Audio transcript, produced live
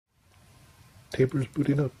Tabor's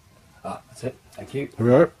booting up. Ah, that's it. Thank you. Here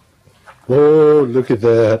we are. Oh, look at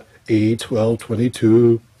that.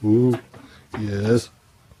 A1222. Ooh, yes.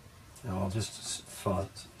 Now I'll just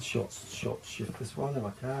short shift this one if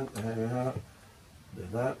I can. There we are. Do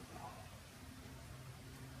that.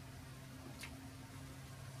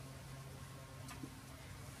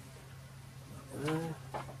 There.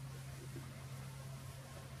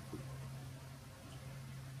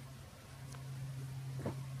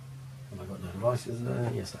 Have I got no devices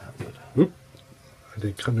there? Yes, I have. Good. Oop. I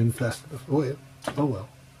didn't come in fast enough. Oh, yeah. Oh, well.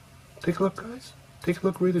 Take a look, guys. Take a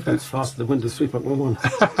look really That's fast. faster than Windows 3.11.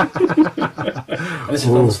 This is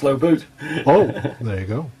on the slow boot. Oh, there you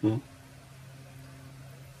go.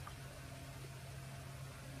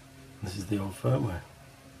 This is the old firmware.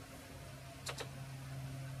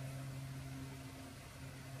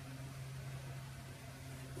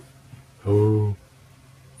 Oh,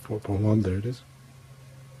 4.1, there it is.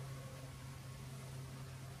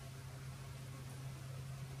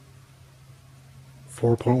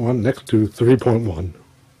 .1 next to 3.1.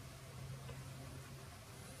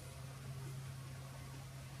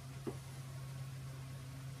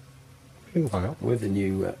 Meanwhile, With the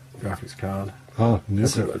new graphics card. New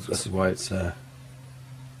This graphics. is why it's...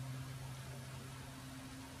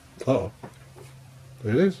 Oh,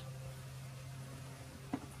 there it is.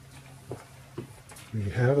 We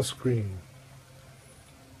have a screen.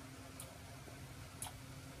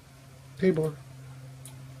 Tabor.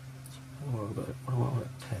 Oh, I've got it. I want a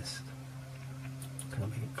test. Can I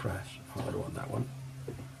make it crash? Oh, I don't want that one.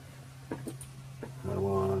 I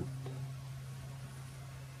want...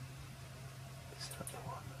 Is that the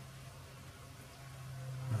one?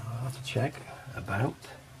 I'll have to check. About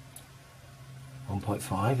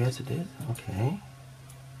 1.5, yes it is. Okay.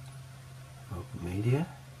 Open media.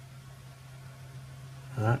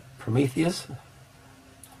 Prometheus.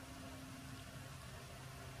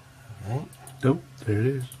 Okay. Nope, there it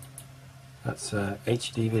is. That's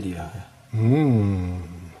HD video. Mmm.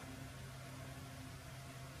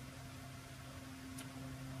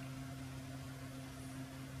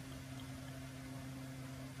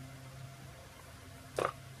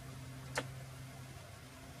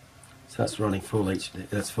 So that's running full HD.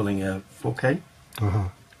 That's running 4K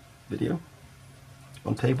video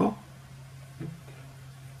on Tabor.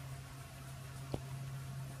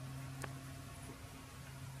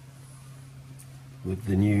 With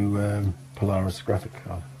the new Polaris graphic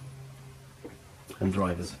card and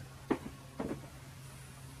drivers.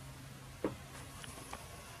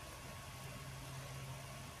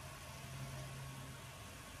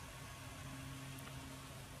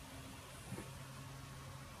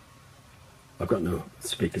 I've got no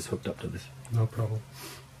speakers hooked up to this. No problem.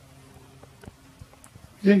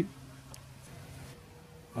 Yay.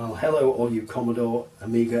 Well, hello all you Commodore,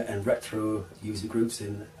 Amiga and Retro user groups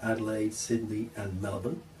in Adelaide, Sydney and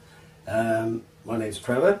Melbourne. My name's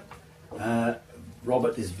Trevor.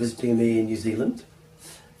 Robert is visiting me in New Zealand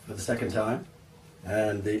for the second time.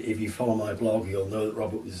 And if you follow my blog, you'll know that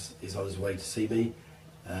Robert is on his way to see me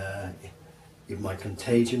in my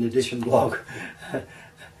Contagion Edition blog,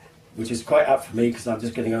 which is quite apt for me because I'm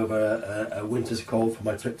just getting over a winter's cold for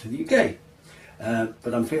my trip to the UK.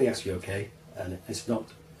 But I'm feeling actually okay, and it's not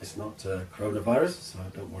coronavirus, so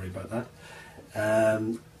don't worry about that.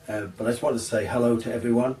 But I just wanted to say hello to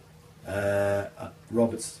everyone.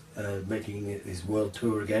 Robert's making his world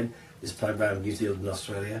tour again, this time around New Zealand and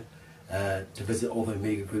Australia, to visit all the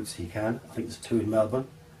Amiga groups he can. I think there's 2 in Melbourne,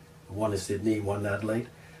 1 in Sydney, 1 in Adelaide.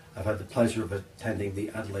 I've had the pleasure of attending the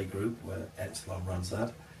Adelaide group where Epsilon runs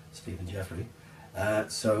that, Stephen Jeffrey.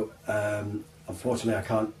 Unfortunately I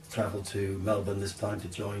can't travel to Melbourne this time to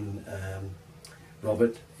join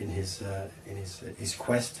Robert in his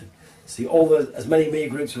quest to see as many Amiga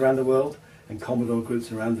groups around the world and Commodore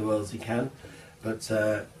groups around the world as he can. But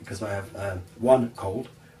because I have 1 cold,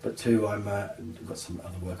 but 2 I've got some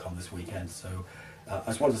other work on this weekend. So I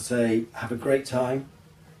just wanted to say have a great time,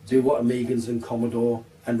 do what Amigans and Commodore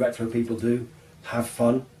and Retro people do, have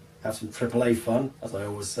fun, have some AAA fun, as I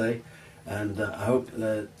always say. And I hope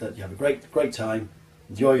that you have a great time,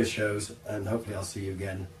 enjoy your shows, and hopefully I'll see you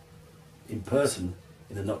again in person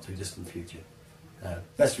in the not too distant future.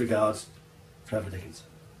 Best regards, Trevor Dickinson.